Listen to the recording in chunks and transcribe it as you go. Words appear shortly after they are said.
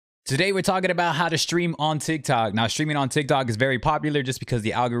Today we're talking about how to stream on TikTok. Now, streaming on TikTok is very popular just because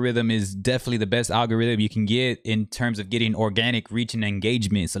the algorithm is definitely the best algorithm you can get in terms of getting organic reach and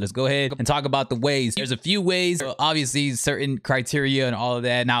engagement. So let's go ahead and talk about the ways. There's a few ways, obviously certain criteria and all of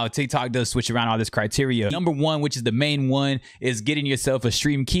that. Now, TikTok does switch around all this criteria. Number one, which is the main one, is getting yourself a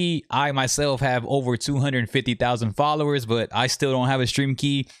stream key. I myself have over 250,000 followers, but I still don't have a stream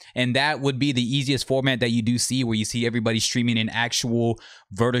key. And that would be the easiest format that you do see, where you see everybody streaming an actual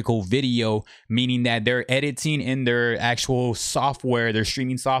vertical video, meaning that they're editing in their actual software, their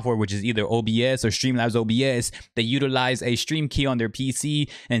streaming software, which is either OBS or Streamlabs OBS. They utilize a stream key on their PC,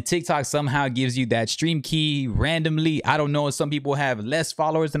 and TikTok somehow gives you that stream key randomly. I don't know if some people have less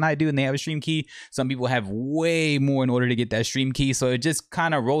followers than I do and they have a stream key. Some people have way more in order to get that stream key. So it just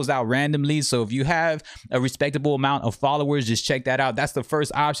kind of rolls out randomly. So if you have a respectable amount of followers, just check that out. That's the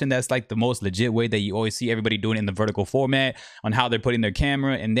first option. That's like the most legit way that you always see everybody doing it in the vertical format, on how they're putting their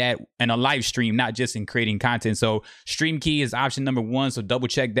camera and that, and a live stream, not just in creating content. So stream key is option number one. So double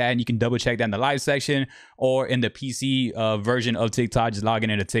check that, and you can double check that in the live section or in the PC version of TikTok. Just logging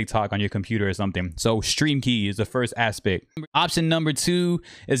into TikTok on your computer or something. So stream key is the first aspect. Option number two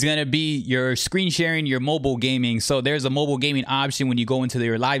is going to be your screen sharing, your mobile gaming. So there's a mobile gaming option when you go into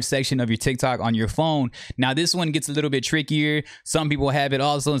your live section of your TikTok on your phone. Now this one gets a little bit trickier. Some people have it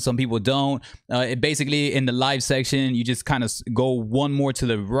also and some people don't. It basically, in the live section, you just kind of go one more to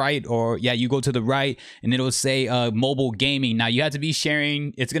the right, or yeah, you go to the right and it'll say mobile gaming. Now you have to be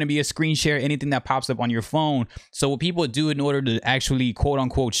sharing, it's going to be a screen share, anything that pops up on your phone. So what people do in order to actually quote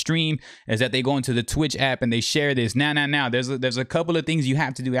unquote stream is that they go into the Twitch app and they share this. Now there's a couple of things you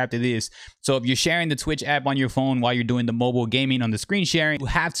have to do after this. So if you're sharing the Twitch app on your phone while you're doing the mobile gaming on the screen sharing, you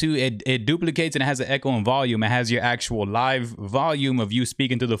have to, it duplicates and it has an echo and volume. It has your actual live volume of you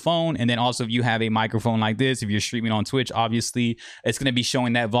speaking to the phone, and then also if you have a microphone like this, if you're streaming on Twitch, obviously it's going to be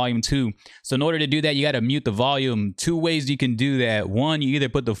showing that volume too. So in order to do that, you got to mute the volume. Two ways you can do that. One, you either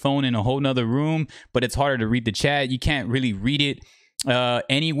put the phone in a whole nother room, but it's harder to read the chat. You can't really read it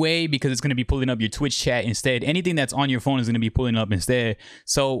anyway, because it's going to be pulling up your Twitch chat instead. Anything that's on your phone is going to be pulling up instead.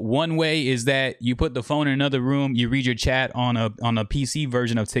 So one way is that you put the phone in another room, you read your chat on a PC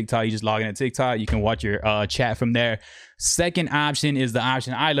version of TikTok. You just log in at TikTok, you can watch your chat from there. Second option is the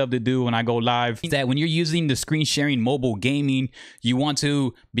option I love to do when I go live, is that when you're using the screen sharing mobile gaming, you want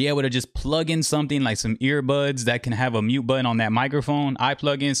to be able to just plug in something like some earbuds that can have a mute button on that microphone. I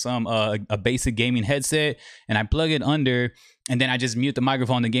plug in some a basic gaming headset and I plug it under, and then I just mute the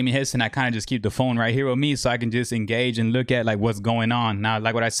microphone, the gaming headset, and I kind of just keep the phone right here with me so I can just engage and look at like what's going on. Now,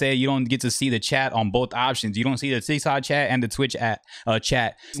 like what I said, you don't get to see the chat on both options. You don't see the TikTok chat and the Twitch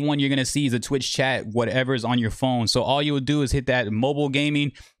chat. One you're going to see is the Twitch chat, whatever is on your phone. So all you would do is hit that mobile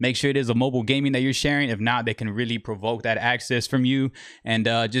gaming, make sure it is a mobile gaming that you're sharing. If not, they can really provoke that access from you, and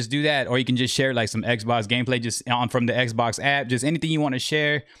just do that. Or you can just share like some Xbox gameplay just on from the Xbox app, just anything you want to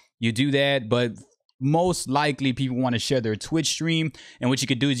share, you do that. But most likely people want to share their Twitch stream, and what you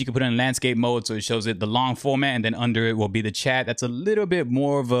could do is you can put it in landscape mode so it shows it the long format, and then under it will be the chat. That's a little bit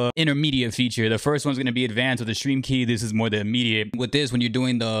more of a intermediate feature. The first one's going to be advanced with the stream key. This is more the immediate. With this, when you're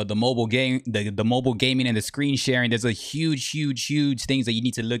doing the mobile game, the mobile gaming and the screen sharing, there's a huge things that you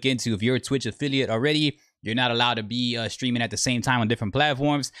need to look into. If you're a Twitch affiliate already, you're not allowed to be streaming at the same time on different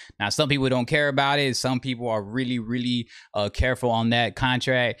platforms. Now, some people don't care about it. Some people are really careful on that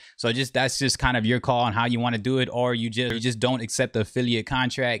contract. So that's just kind of your call on how you want to do it, or you just don't accept the affiliate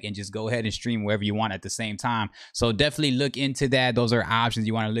contract and just go ahead and stream wherever you want at the same time. So definitely look into that. Those are options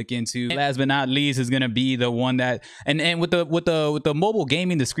you want to look into. Last but not least is going to be the one that, and with the mobile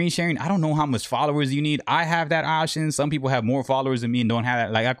gaming, the screen sharing, I don't know how much followers you need. I have that option. Some people have more followers than me and don't have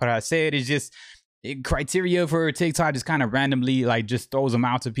that. Like what I said, it's just criteria for TikTok just kind of randomly like just throws them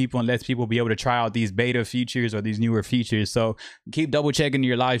out to people and lets people be able to try out these beta features or these newer features. So keep double checking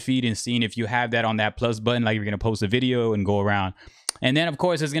your live feed and seeing if you have that on that plus button, like you're going to post a video and go around. And then, of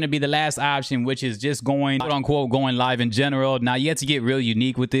course, there's going to be the last option, which is just going, quote unquote, going live in general. Now, you have to get real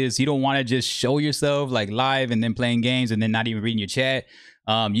unique with this. You don't want to just show yourself like live and then playing games and then not even reading your chat.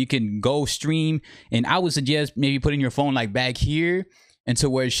 You can go stream, and I would suggest maybe putting your phone like back here, and so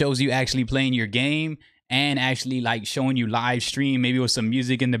where it shows you actually playing your game and actually like showing you live stream, maybe with some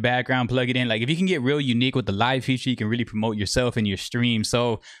music in the background, plug it in. Like if you can get real unique with the live feature, you can really promote yourself and your stream.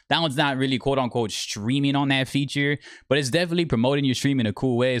 So that one's not really quote unquote streaming on that feature, but it's definitely promoting your stream in a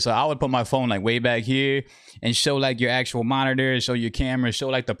cool way. So I would put my phone like way back here and show like your actual monitor, show your camera, show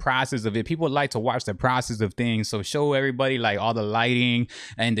like the process of it. People like to watch the process of things. So show everybody like all the lighting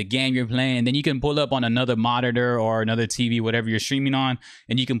and the game you're playing. And then you can pull up on another monitor or another TV, whatever you're streaming on,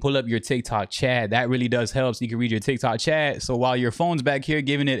 and you can pull up your TikTok chat. That really does does help, so you can read your TikTok chat. So while your phone's back here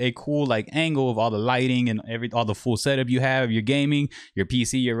giving it a cool like angle of all the lighting and all the full setup you have, your gaming, your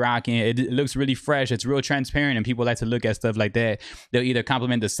PC you're rocking, it looks really fresh, it's real transparent, and people like to look at stuff like that. They'll either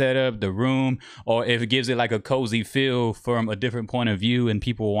compliment the setup, the room, or if it gives it like a cozy feel from a different point of view, and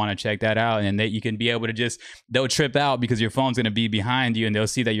people will want to check that out. And that you can be able to just, they'll trip out because your phone's going to be behind you and they'll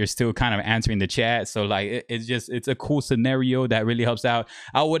see that you're still kind of answering the chat. So like it's a cool scenario that really helps out.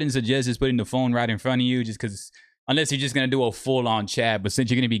 I wouldn't suggest just putting the phone right in front of you, just because unless you're just going to do a full-on chat. But since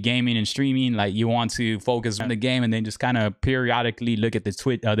you're going to be gaming and streaming, like you want to focus on the game and then just kind of periodically look at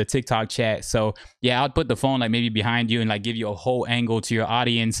the TikTok chat. So yeah, I'll put the phone like maybe behind you and like give you a whole angle to your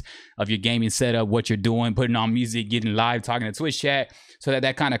audience of your gaming setup, what you're doing, putting on music, getting live, talking to Twitch chat, so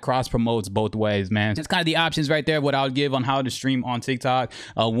that kind of cross promotes both ways, man. That's kind of the options right there, what I would give on how to stream on TikTok.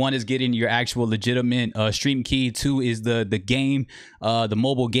 One is getting your actual legitimate stream key. Two is the game, the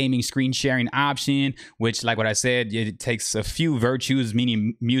mobile gaming screen sharing option, which like what I said, it takes a few virtues,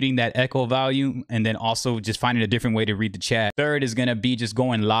 meaning muting that echo volume, and then also just finding a different way to read the chat. Third is gonna be just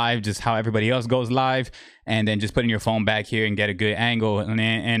going live, just how everybody else goes live, and then just putting your phone back here and get a good angle.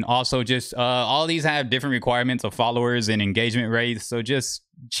 And also just all these have different requirements of followers and engagement rates, so just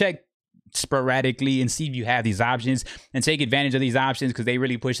check sporadically and see if you have these options and take advantage of these options, because they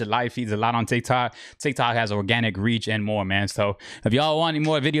really push the live feeds a lot on TikTok. TikTok has organic reach and more, man. So if y'all want any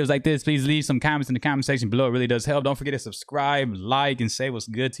more videos like this, please leave some comments in the comment section below. It really does help. Don't forget to subscribe, like, and say what's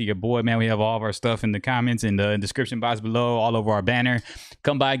good to your boy, man. We have all of our stuff in the comments in the description box below, all over our banner.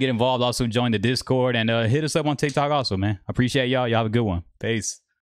 Come by, get involved. Also join the Discord, and hit us up on TikTok also, man. I appreciate y'all. Y'all have a good one. Peace.